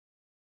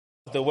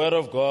The Word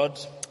of God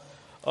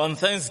on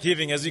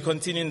Thanksgiving as we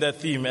continue in that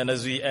theme and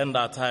as we end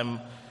our time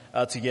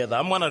together.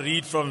 I'm going to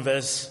read from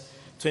verse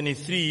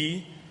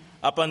 23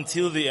 up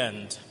until the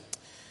end.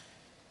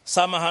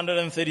 Psalm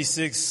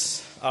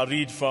 136, I'll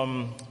read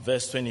from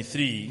verse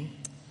 23.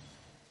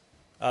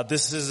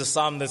 This is a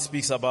psalm that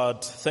speaks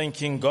about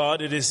thanking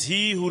God. It is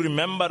He who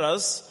remembered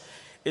us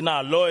in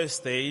our low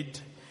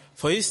estate,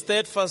 for His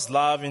steadfast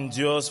love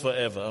endures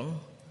forever.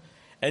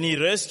 And He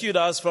rescued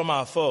us from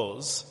our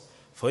foes,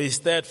 for His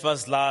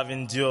steadfast love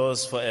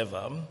endures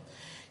forever.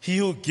 He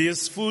who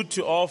gives food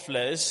to all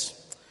flesh,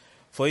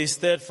 for His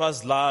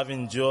steadfast love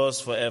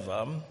endures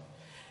forever.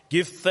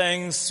 Give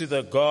thanks to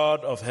the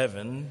God of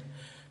heaven.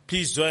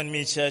 Please join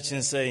me, church,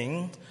 in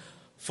saying,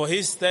 for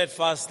His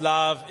steadfast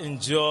love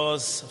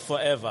endures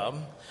forever.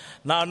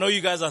 Now, I know you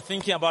guys are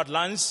thinking about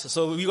lunch,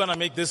 so we're going to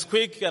make this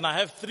quick. And I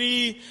have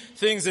 3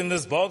 things in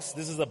this box.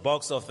 This is a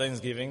box of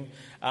Thanksgiving.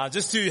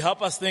 Just to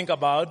help us think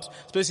about,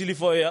 especially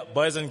for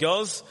boys and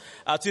girls,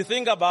 to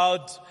think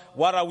about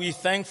what are we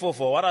thankful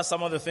for? What are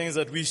some of the things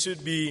that we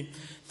should be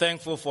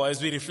thankful for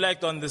as we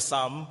reflect on this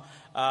psalm,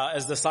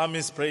 as the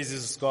psalmist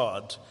praises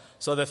God.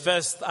 So the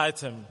first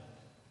item,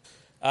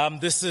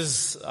 this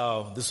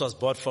was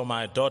bought for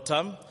my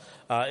daughter.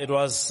 It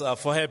was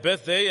for her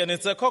birthday, and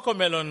it's a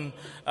cocomelon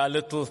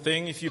little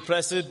thing. If you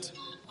press it.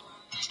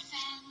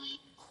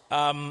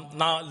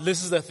 Now,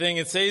 this is the thing.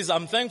 It says,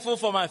 I'm thankful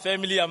for my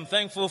family. I'm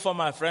thankful for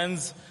my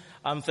friends.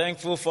 I'm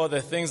thankful for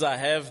the things I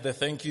have. The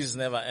thank yous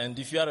never end.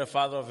 If you are a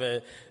father of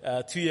a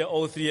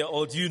 2-year-old,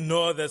 3-year-old, you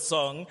know that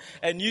song.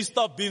 And you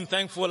stop being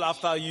thankful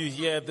after you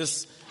hear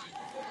this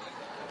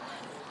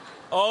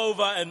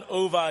over and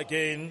over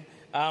again.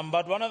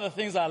 But one of the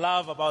things I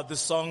love about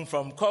this song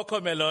from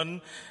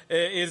Cocomelon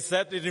is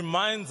that it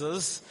reminds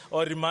us,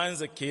 or reminds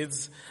the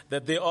kids,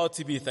 that they ought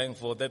to be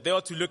thankful, that they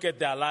ought to look at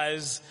their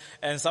lives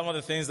and some of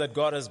the things that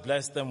God has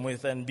blessed them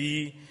with and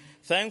be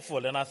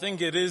thankful. And I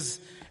think it is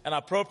an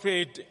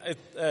appropriate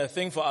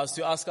thing for us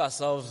to ask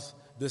ourselves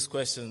this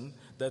question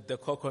that the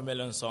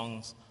Cocomelon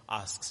song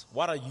asks.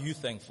 What are you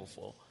thankful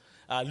for?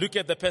 Look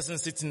at the person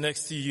sitting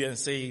next to you and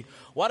say,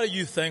 what are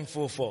you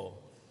thankful for?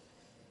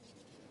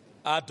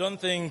 I don't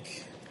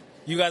think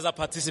you guys are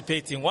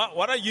participating.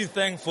 What are you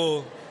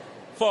thankful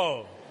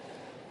for?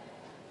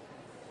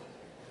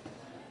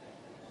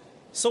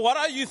 So what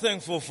are you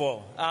thankful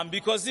for?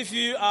 Because if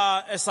you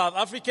are a South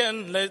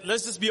African,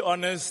 let's just be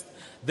honest,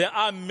 there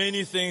are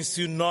many things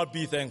to not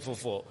be thankful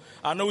for.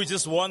 I know we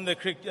just won not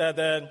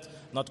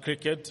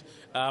cricket,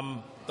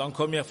 don't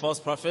call me a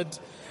false prophet,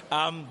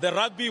 the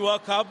Rugby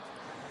World Cup,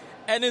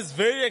 and it's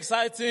very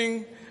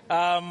exciting,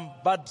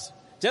 but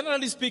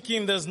generally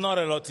speaking, there's not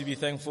a lot to be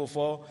thankful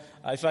for.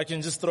 If I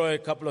can just throw a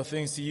couple of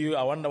things to you,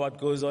 I wonder what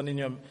goes on in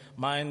your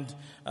mind.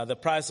 The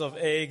price of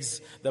eggs,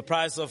 the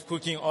price of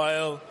cooking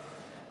oil,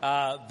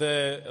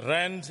 the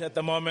rent at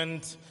the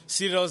moment,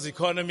 cereals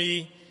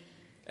economy,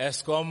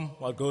 Eskom,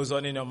 what goes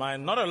on in your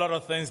mind. Not a lot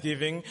of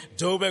Thanksgiving.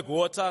 Joburg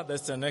water,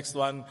 that's the next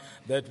one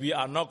that we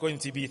are not going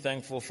to be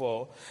thankful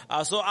for.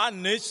 So our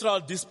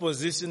natural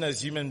disposition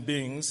as human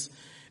beings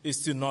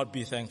is to not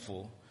be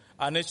thankful.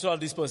 Our natural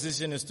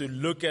disposition is to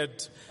look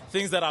at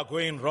things that are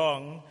going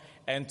wrong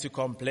and to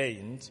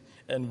complain.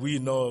 And we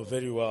know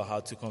very well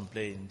how to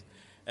complain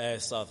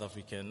as South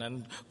African.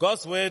 And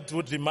God's word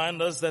would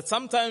remind us that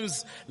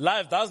sometimes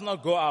life does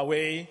not go our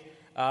way,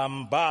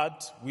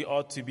 but we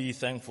ought to be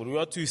thankful. We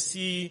ought to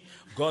see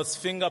God's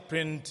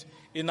fingerprint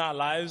in our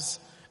lives,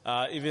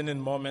 even in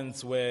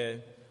moments where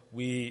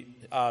we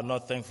are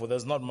not thankful.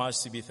 There's not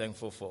much to be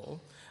thankful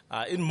for.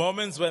 In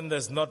moments when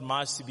there's not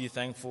much to be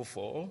thankful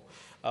for,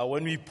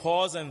 when we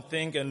pause and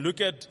think and look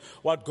at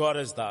what God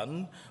has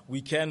done,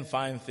 we can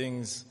find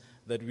things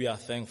that we are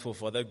thankful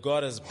for, that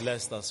God has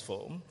blessed us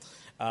for.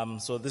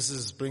 So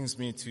this brings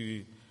me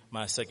to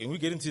my second. We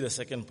get into the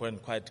second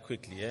point quite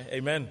quickly.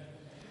 Amen.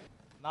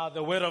 Now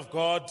the word of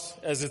God,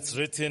 as it's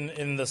written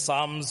in the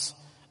Psalms,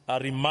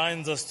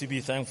 reminds us to be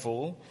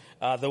thankful.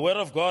 The word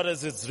of God,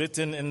 as it's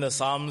written in the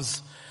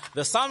Psalms,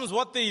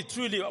 what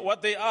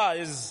they are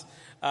is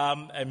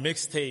a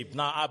mixtape.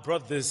 Now I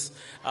brought this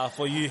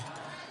for you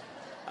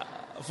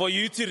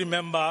to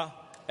remember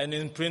and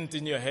imprint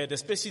in your head,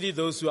 especially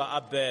those who are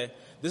up there.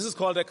 This is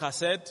called a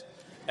cassette,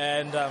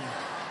 and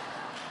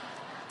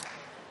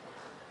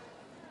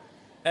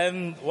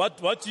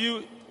what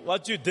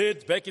you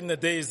did back in the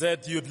day is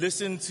that you'd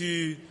listen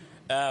to,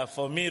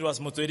 for me it was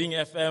Motoring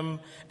FM,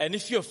 and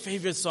if your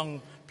favorite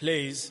song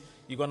plays,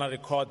 you're gonna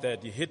record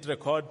that. You hit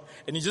record,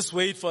 and you just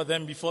wait for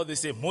them before they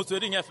say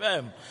Motoring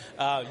FM.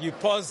 You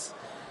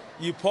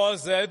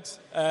pause that.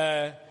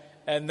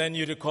 And then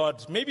you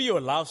record maybe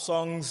your love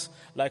songs,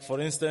 like for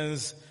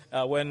instance,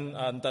 when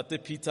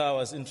Tate Peter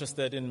was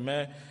interested in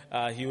me,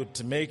 he would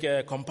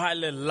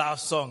compile a love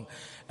song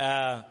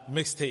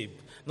mixtape.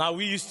 Now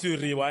we used to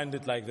rewind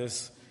it like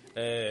this.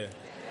 I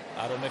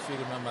don't know if you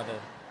remember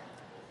that.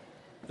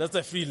 That's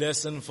a free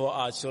lesson for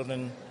our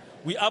children.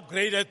 We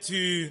upgraded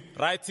to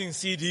writing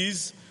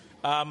CDs.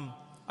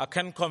 I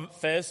can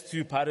confess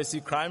to piracy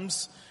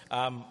crimes.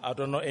 I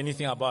don't know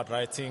anything about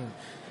writing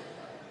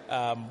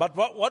But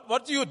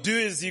what you do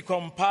is you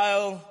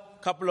compile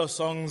a couple of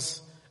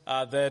songs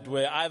that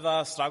were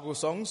either struggle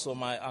songs. So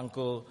my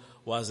uncle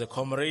was a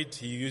comrade.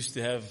 He used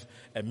to have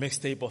a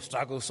mixtape of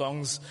struggle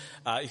songs.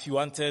 If you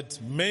wanted,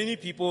 many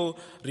people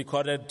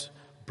recorded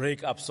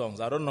breakup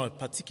songs. I don't know,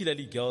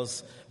 particularly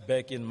girls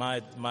back in my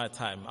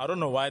time. I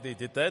don't know why they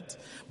did that.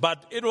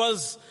 But it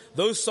was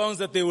those songs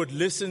that they would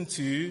listen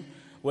to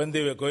when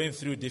they were going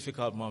through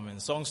difficult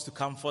moments. Songs to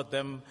comfort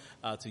them,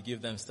 to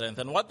give them strength.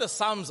 And what the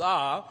Psalms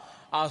are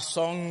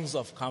songs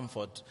of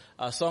comfort,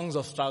 songs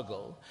of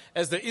struggle.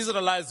 As the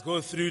Israelites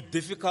go through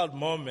difficult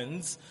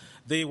moments,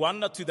 they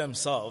wonder to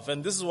themselves.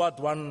 And this is what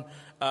one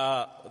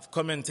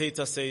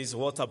commentator says,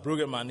 Walter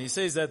Brueggemann. He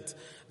says that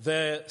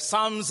the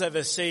Psalms have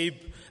a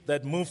shape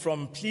that move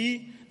from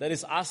plea, that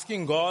is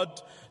asking God,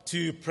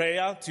 to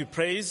prayer, to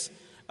praise.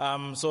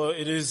 So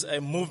it is a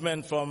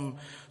movement from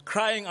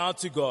crying out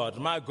to God,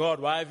 my God,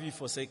 why have you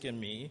forsaken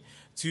me,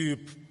 to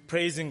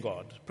praising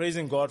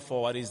God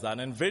for what he's done.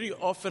 And very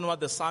often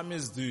what the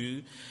psalmists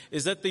do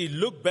is that they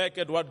look back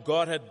at what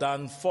God had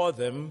done for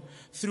them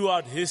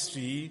throughout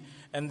history,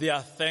 and they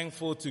are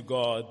thankful to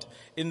God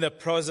in the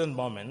present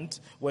moment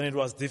when it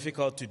was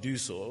difficult to do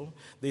so.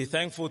 They're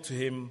thankful to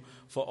him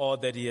for all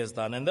that he has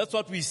done. And that's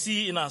what we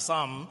see in our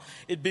psalm.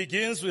 It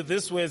begins with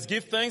these words: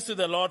 give thanks to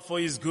the Lord for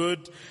his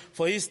good,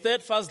 for his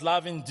steadfast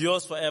love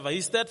endures forever.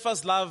 His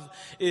steadfast love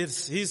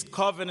is his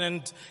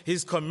covenant,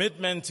 his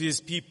commitment to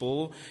his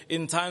people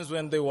in times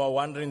when they were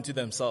wondering to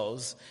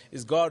themselves,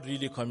 is God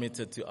really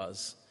committed to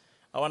us?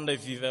 I wonder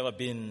if you've ever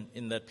been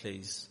in that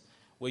place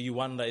where you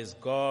wonder, is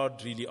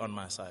God really on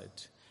my side?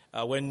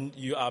 When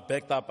you are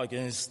backed up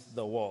against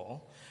the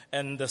wall.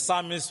 And the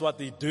psalmists, what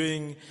they're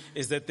doing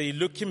is that they're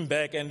looking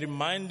back and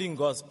reminding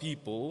God's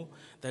people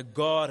that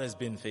God has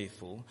been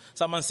faithful.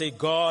 Someone say,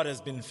 God has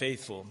been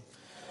faithful.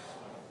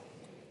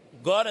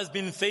 God has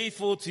been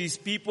faithful to his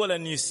people,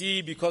 and you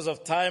see, because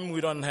of time,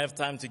 we don't have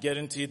time to get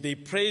into it. They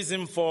praise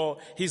him for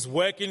his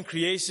work in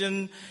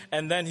creation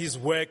and then his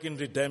work in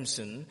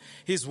redemption.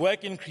 His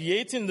work in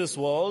creating this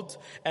world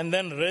and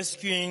then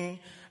rescuing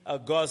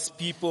God's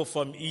people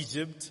from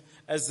Egypt.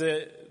 As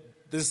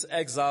these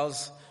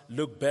exiles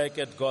look back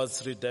at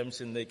God's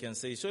redemption, they can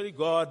say, surely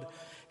God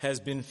has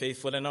been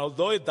faithful. And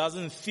although it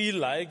doesn't feel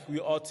like we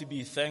ought to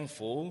be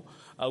thankful,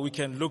 we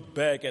can look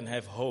back and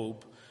have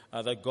hope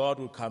that God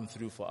will come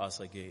through for us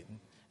again.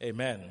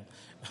 Amen.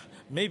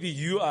 Maybe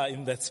you are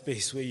in that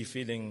space where you're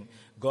feeling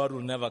God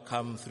will never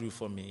come through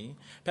for me.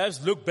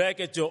 Perhaps look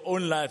back at your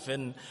own life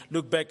and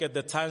look back at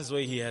the times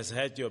where he has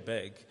had your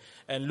back,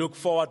 and look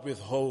forward with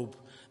hope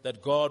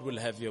that God will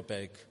have your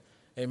back.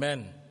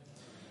 Amen.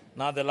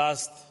 Now the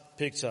last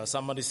picture.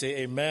 Somebody say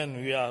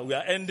amen. We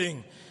are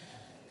ending.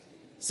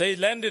 Say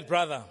landed,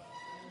 brother.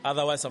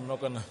 Otherwise I'm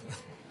not gonna.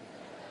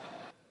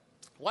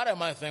 What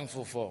am I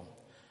thankful for?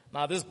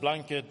 Now this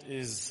blanket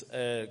is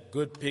a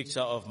good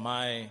picture of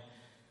my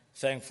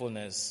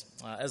thankfulness.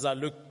 As I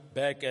look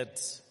back at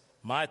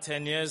my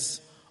 10 years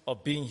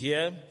of being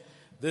here,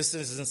 this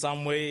is in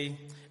some way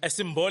a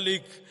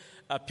symbolic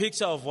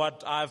picture of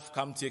what I've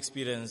come to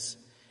experience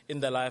in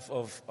the life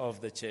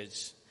of the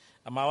church.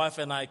 My wife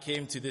and I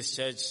came to this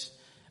church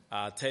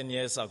 10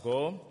 years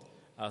ago.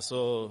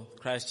 So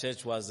Christ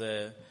Church was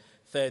a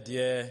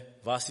third-year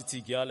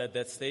varsity girl at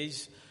that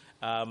stage,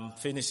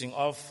 finishing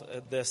off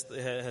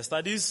her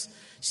studies.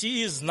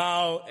 She is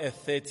now a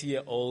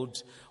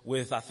 30-year-old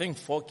with, I think,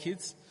 4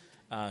 kids.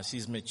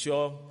 She's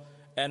mature.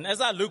 And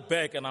as I look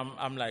back, and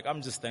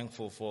I'm just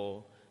thankful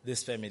for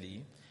this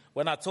family.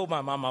 When I told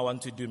my mom I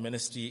want to do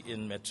ministry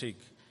in Matric,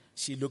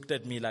 she looked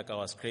at me like I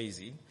was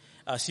crazy.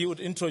 She would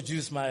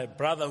introduce my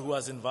brother who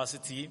was in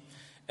varsity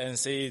and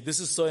say, this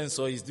is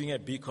so-and-so, he's doing a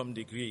BCom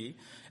degree,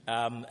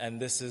 and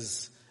this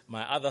is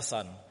my other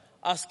son.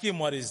 Ask him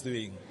what he's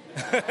doing.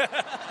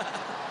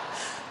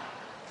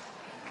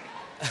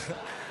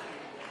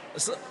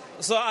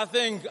 So I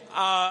think,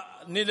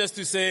 needless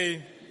to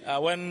say,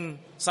 when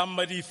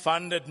somebody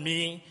funded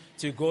me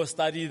to go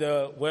study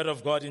the Word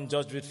of God in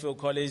George Whitfield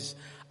College,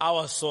 I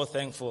was so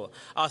thankful.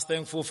 I was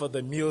thankful for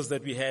the meals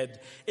that we had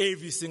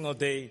every single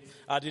day.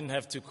 I didn't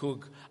have to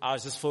cook. I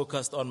was just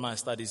focused on my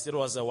studies. It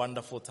was a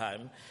wonderful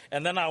time.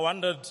 And then I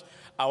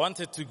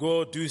wanted to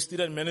go do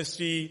student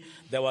ministry.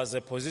 There was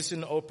a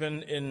position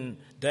open in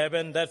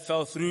Durban that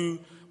fell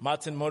through.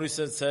 Martin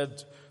Morrison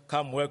said,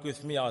 come work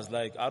with me. I was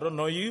like, I don't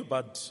know you,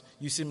 but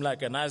you seem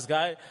like a nice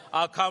guy.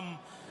 I'll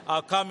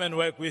come and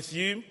work with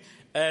you.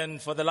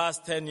 And for the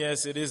last 10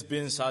 years, it has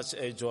been such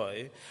a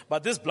joy.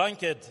 But this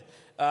blanket,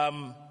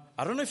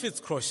 I don't know if it's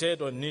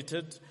crocheted or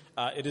knitted.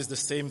 It is the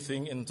same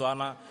thing in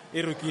Tswana.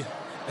 Iruki.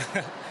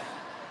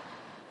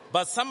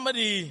 But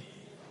somebody,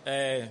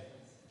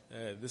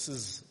 this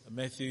is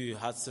Matthew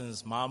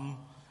Hudson's mom,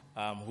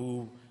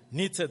 who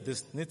knitted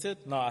this. Knitted?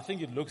 No, I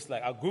think it looks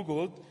like, I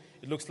Googled,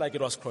 it looks like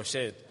it was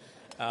crocheted.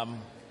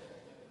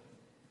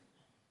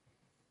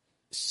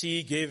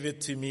 She gave it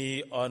to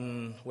me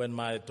when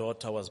my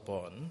daughter was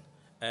born.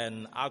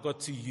 And I got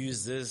to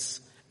use this.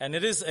 And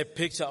it is a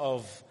picture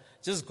of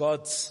just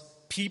God's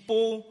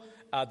people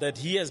that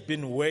he has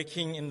been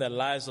working in the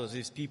lives of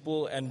his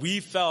people, and we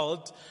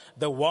felt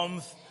the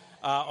warmth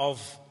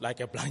of like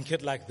a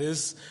blanket like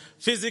this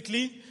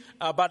physically.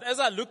 But as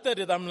I looked at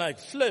it, I'm like,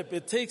 flip,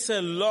 it takes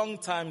a long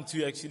time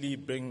to actually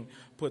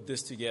put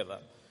this together.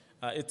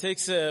 It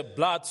takes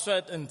blood,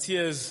 sweat, and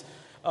tears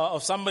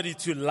of somebody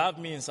to love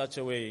me in such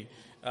a way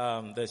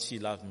that she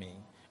loved me.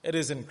 It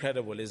is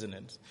incredible, isn't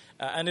it?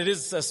 And it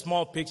is a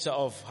small picture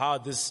of how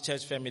this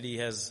church family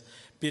has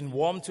been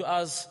warm to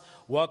us,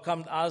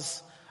 welcomed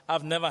us.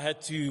 I've never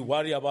had to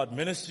worry about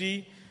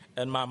ministry,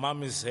 and my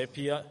mom is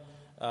happier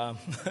that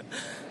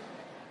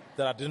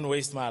I didn't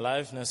waste my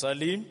life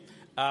necessarily.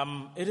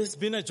 It has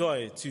been a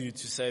joy to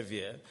serve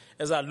here.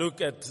 As I look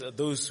at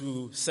those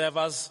who serve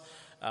us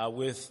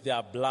with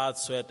their blood,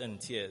 sweat, and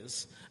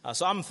tears.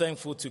 So I'm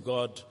thankful to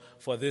God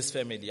for this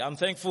family. I'm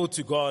thankful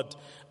to God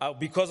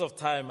because of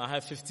time. I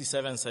have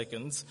 57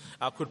 seconds.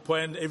 I could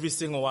point every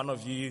single one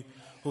of you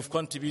who've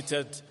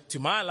contributed to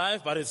my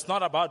life, but it's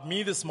not about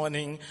me this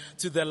morning,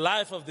 to the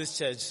life of this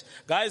church.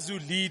 Guys who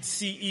lead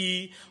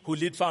CE, who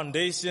lead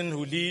foundation,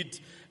 who lead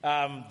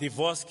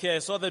divorce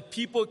care, so that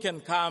people can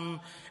come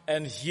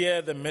and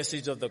hear the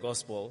message of the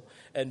gospel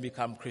and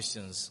become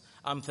Christians.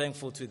 I'm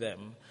thankful to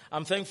them.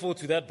 I'm thankful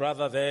to that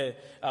brother there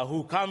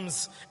who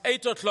comes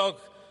 8 o'clock.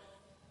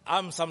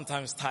 I'm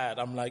sometimes tired.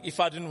 I'm like, if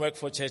I didn't work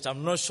for church,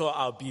 I'm not sure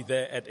I'll be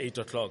there at 8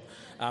 o'clock.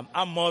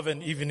 I'm more of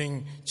an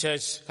evening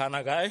church kind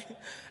of guy.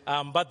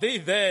 But they're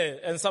there,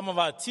 and some of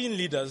our teen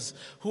leaders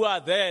who are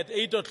there at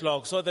 8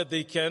 o'clock so that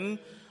they can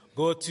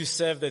go to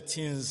serve the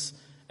teens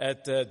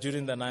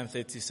during the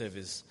 9:30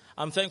 service.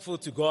 I'm thankful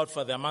to God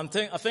for them. I'm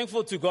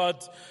thankful to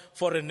God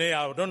for Renee.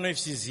 I don't know if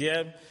she's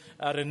here.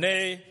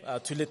 Renee,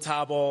 to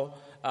Letabo,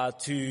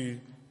 to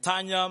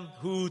Tanya,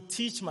 who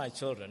teach my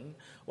children.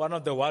 One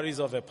of the worries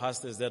of a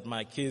pastor is that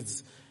my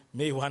kids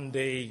may one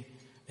day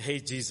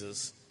hate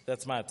Jesus.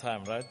 That's my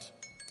time, right?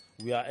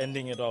 We are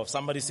ending it off.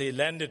 Somebody say,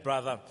 land it,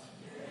 brother.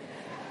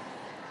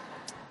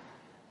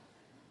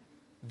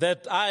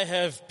 That I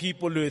have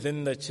people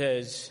within the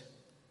church,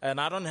 and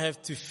I don't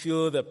have to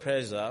feel the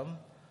pressure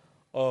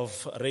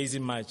of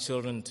raising my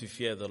children to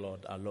fear the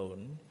Lord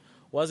alone.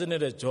 Wasn't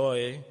it a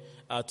joy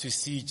to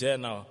see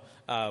Jenna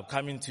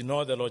coming to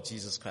know the Lord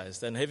Jesus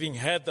Christ, and having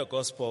heard the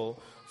gospel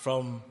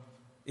from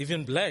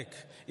even black.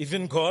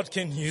 Even God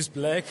can use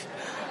black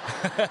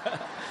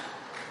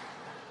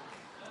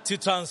to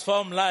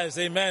transform lives.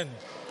 Amen.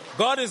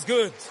 God is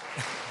good.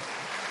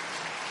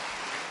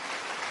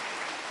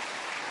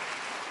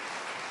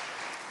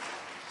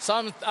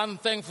 So I'm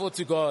thankful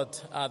to God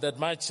that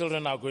my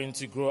children are going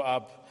to grow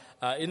up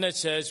in a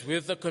church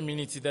with a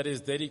community that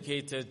is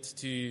dedicated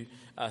to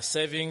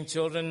serving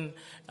children.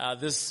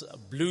 This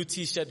blue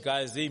t-shirt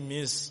guys, they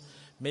miss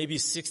maybe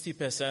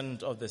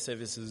 60% of the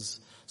services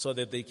so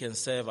that they can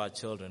serve our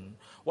children.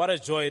 What a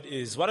joy it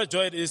is. What a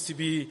joy it is to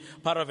be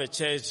part of a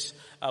church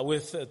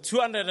with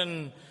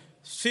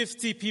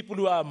 250 people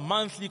who are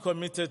monthly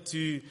committed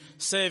to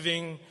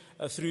serving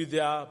through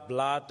their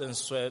blood,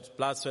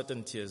 sweat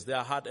and tears,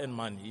 their heart and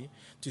money,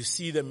 to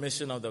see the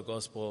mission of the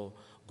gospel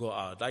go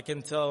out. I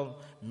can tell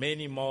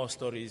many more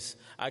stories.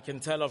 I can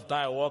tell of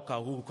Dia Walker,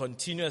 who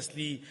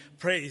continuously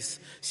prays.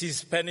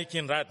 She's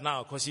panicking right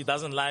now because she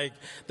doesn't like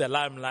the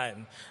limelight.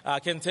 I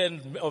can tell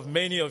of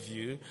many of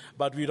you,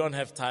 but we don't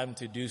have time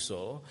to do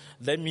so.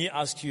 Let me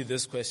ask you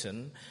this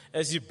question.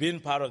 As you've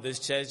been part of this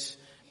church,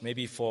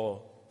 maybe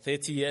for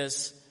 30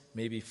 years,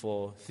 maybe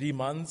for 3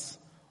 months,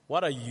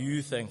 what are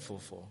you thankful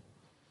for?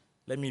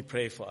 Let me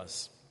pray for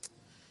us.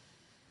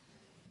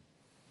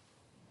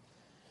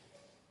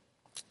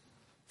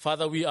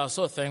 Father, we are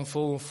so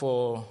thankful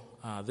for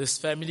this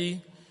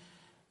family.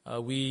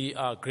 We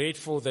are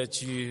grateful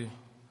that you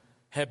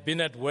have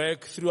been at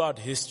work throughout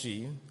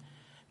history,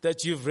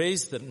 that you've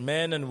raised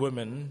men and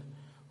women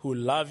who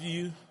love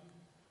you,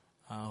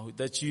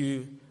 that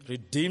you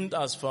redeemed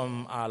us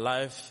from our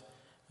life,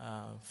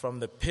 from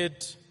the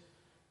pit.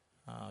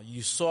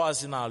 You saw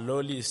us in our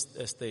lowly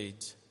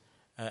estate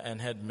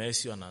and had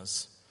mercy on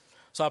us.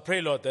 So I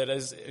pray, Lord, that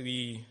as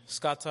we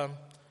scatter,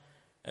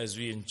 as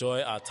we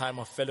enjoy our time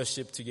of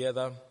fellowship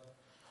together,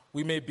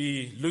 we may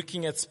be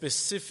looking at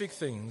specific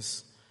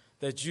things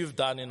that you've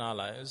done in our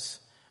lives,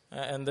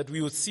 and that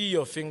we would see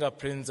your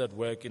fingerprints at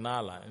work in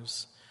our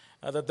lives.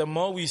 That the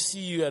more we see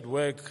you at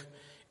work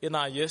in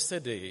our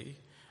yesterday,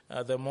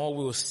 the more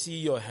we'll see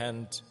your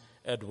hand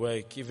at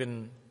work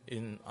even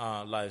in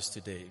our lives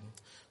today.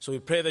 So we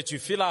pray that you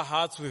fill our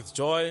hearts with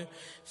joy,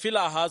 fill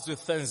our hearts with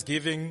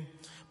thanksgiving,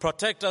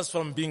 protect us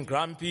from being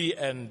grumpy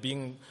and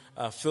being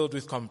filled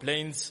with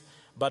complaints,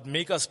 but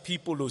make us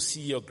people who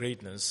see your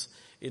greatness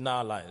in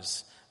our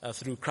lives.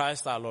 Through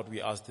Christ our Lord,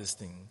 we ask this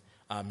thing.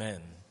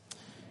 Amen.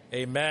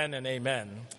 Amen and amen.